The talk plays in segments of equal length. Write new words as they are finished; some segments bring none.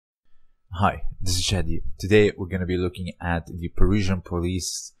Hi, this is Shadi. Today we're going to be looking at the Parisian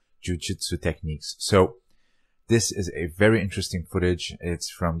police jujutsu techniques. So this is a very interesting footage. It's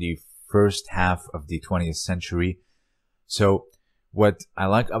from the first half of the 20th century. So what I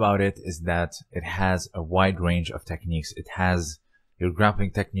like about it is that it has a wide range of techniques. It has your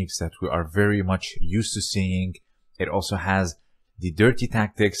grappling techniques that we are very much used to seeing. It also has the dirty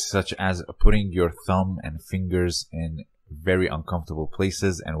tactics such as putting your thumb and fingers in very uncomfortable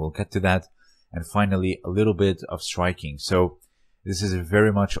places, and we'll get to that. And finally, a little bit of striking. So this is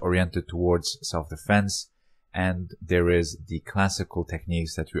very much oriented towards self-defense, and there is the classical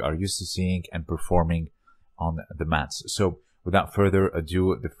techniques that we are used to seeing and performing on the mats. So without further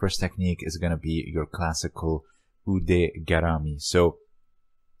ado, the first technique is going to be your classical ude garami. So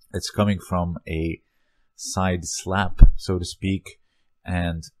it's coming from a side slap, so to speak,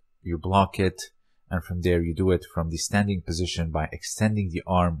 and you block it. And from there, you do it from the standing position by extending the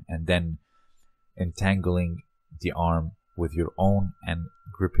arm and then entangling the arm with your own and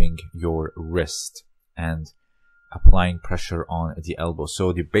gripping your wrist and applying pressure on the elbow.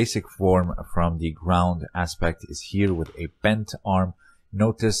 So the basic form from the ground aspect is here with a bent arm.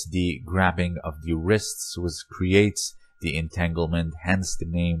 Notice the grabbing of the wrists, which creates the entanglement, hence the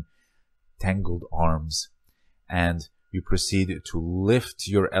name tangled arms. And you proceed to lift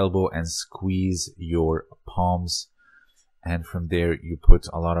your elbow and squeeze your palms. And from there, you put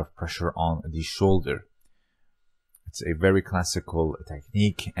a lot of pressure on the shoulder. It's a very classical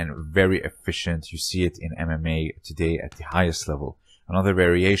technique and very efficient. You see it in MMA today at the highest level. Another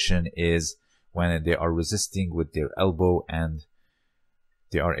variation is when they are resisting with their elbow and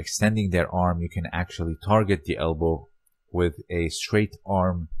they are extending their arm. You can actually target the elbow with a straight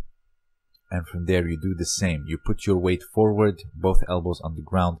arm. And from there, you do the same. You put your weight forward, both elbows on the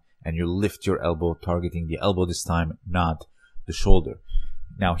ground, and you lift your elbow, targeting the elbow this time, not the shoulder.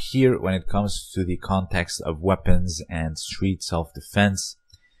 Now here, when it comes to the context of weapons and street self-defense,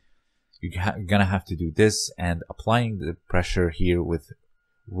 you're gonna have to do this, and applying the pressure here with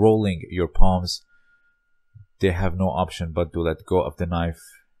rolling your palms. They have no option but to let go of the knife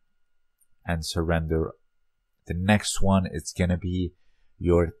and surrender. The next one, it's gonna be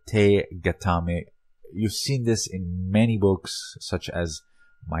your te gatame. You've seen this in many books, such as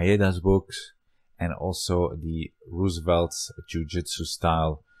Maeda's books, and also the Roosevelt's jujutsu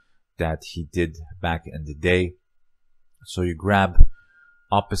style that he did back in the day. So you grab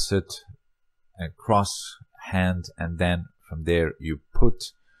opposite and cross hand, and then from there you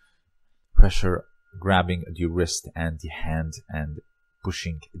put pressure, grabbing the wrist and the hand and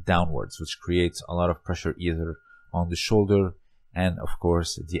pushing downwards, which creates a lot of pressure either on the shoulder and of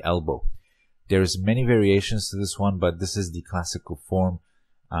course the elbow. There's many variations to this one, but this is the classical form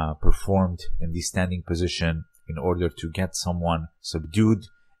performed in the standing position in order to get someone subdued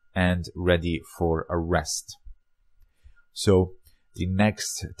and ready for a rest. So the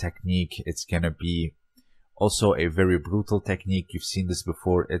next technique, it's gonna be also a very brutal technique. You've seen this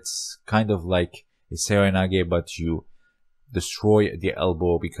before. It's kind of like a seoinage, but you destroy the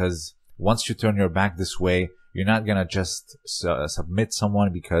elbow, because once you turn your back this way, you're not gonna just submit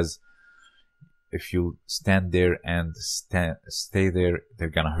someone, because if you stand there and stay there, they're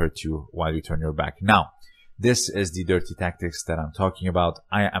gonna hurt you while you turn your back. Now, this is the dirty tactics that I'm talking about.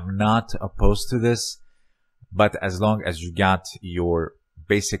 I am not opposed to this, but as long as you got your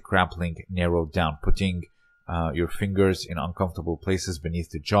basic grappling narrowed down, putting your fingers in uncomfortable places beneath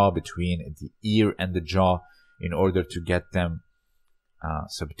the jaw, between the ear and the jaw, in order to get them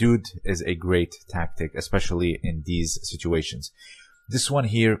subdued, is a great tactic, especially in these situations. This one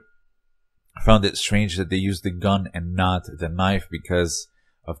here, I found it strange that they used the gun and not the knife because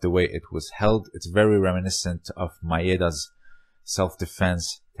of the way it was held. It's very reminiscent of Maeda's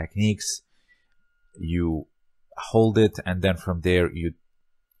self-defense techniques. You hold it, and then from there you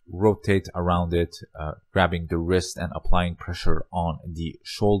rotate around it, grabbing the wrist and applying pressure on the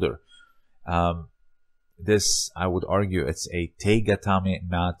shoulder. This, I would argue, it's a te gatame,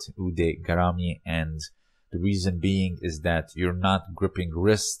 not ude garami, and the reason being is that you're not gripping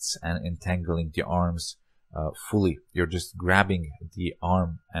wrists and entangling the arms fully. You're just grabbing the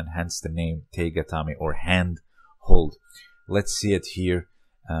arm, and hence the name te gatame, or hand hold. Let's see it here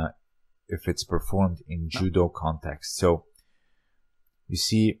if it's performed in judo context. So you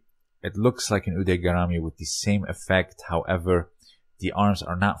see, it looks like an ude garami with the same effect. However, the arms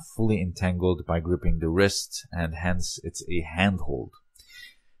are not fully entangled by gripping the wrist, and hence it's a hand hold.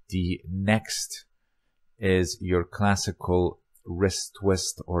 The next is your classical wrist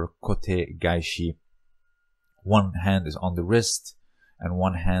twist, or kote gaishi. One hand is on the wrist and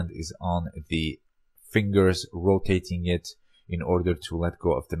one hand is on the fingers, rotating it in order to let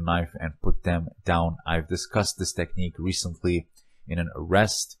go of the knife and put them down. I've discussed this technique recently in an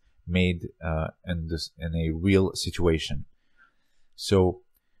arrest made in a real situation. So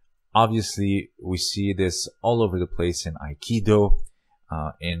obviously we see this all over the place in Aikido,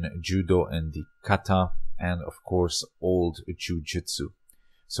 in Judo and the kata, and of course old jujutsu.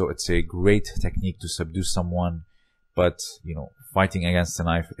 So it's a great technique to subdue someone, but you know, fighting against a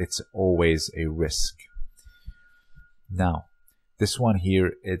knife, it's always a risk. Now, this one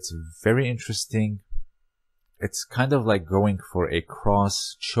here, it's very interesting. It's kind of like going for a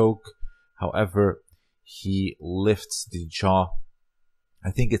cross choke. However, he lifts the jaw.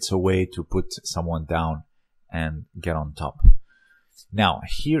 I think it's a way to put someone down and get on top. Now,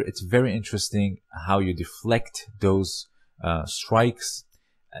 here it's very interesting how you deflect those strikes.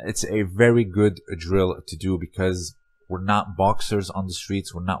 It's a very good drill to do because we're not boxers on the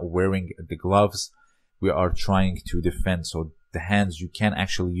streets. We're not wearing the gloves. We are trying to defend. So the hands, you can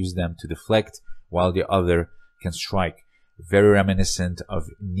actually use them to deflect while the other can strike. Very reminiscent of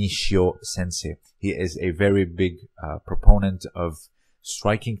Nishio Sensei. He is a very big proponent of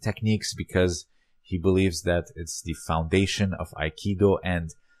striking techniques because he believes that it's the foundation of Aikido, and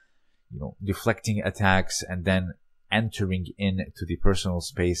you know, deflecting attacks and then entering into the personal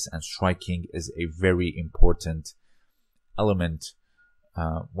space and striking is a very important element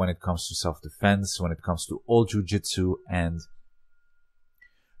when it comes to self-defense, when it comes to all jujutsu, and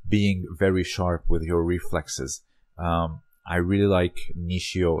being very sharp with your reflexes. I really like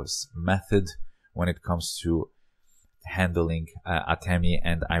Nishio's method when it comes to handling atemi,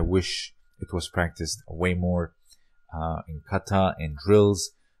 and I wish it was practiced way more in kata, in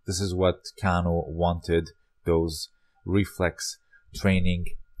drills. This is what Kano wanted, those reflex training.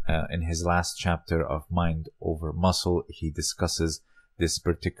 In his last chapter of Mind Over Muscle, he discusses this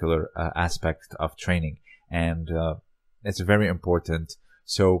particular aspect of training, and it's very important.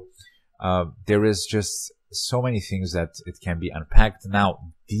 So there is just so many things that it can be unpacked.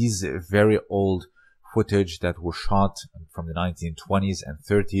 Now, these very old footage that were shot from the 1920s and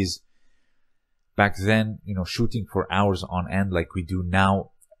 30s, back then, you know, shooting for hours on end like we do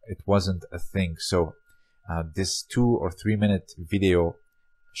now, it wasn't a thing. So this 2 or 3 minute video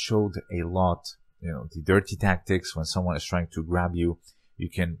showed a lot, you know, the dirty tactics. When someone is trying to grab you, you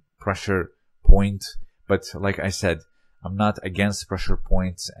can pressure point. But like I said, I'm not against pressure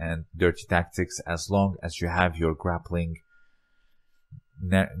points and dirty tactics as long as you have your grappling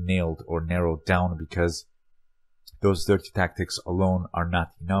nailed or narrowed down, because those dirty tactics alone are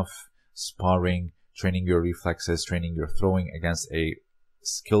not enough. Sparring, training your reflexes, training your throwing against a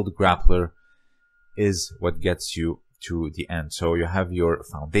skilled grappler is what gets you to the end. So you have your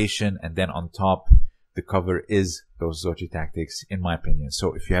foundation, and then on top, the cover is those dirty tactics, in my opinion.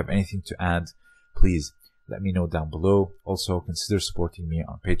 So if you have anything to add, please let me know down below. Also, consider supporting me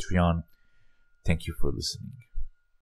on Patreon. Thank you for listening.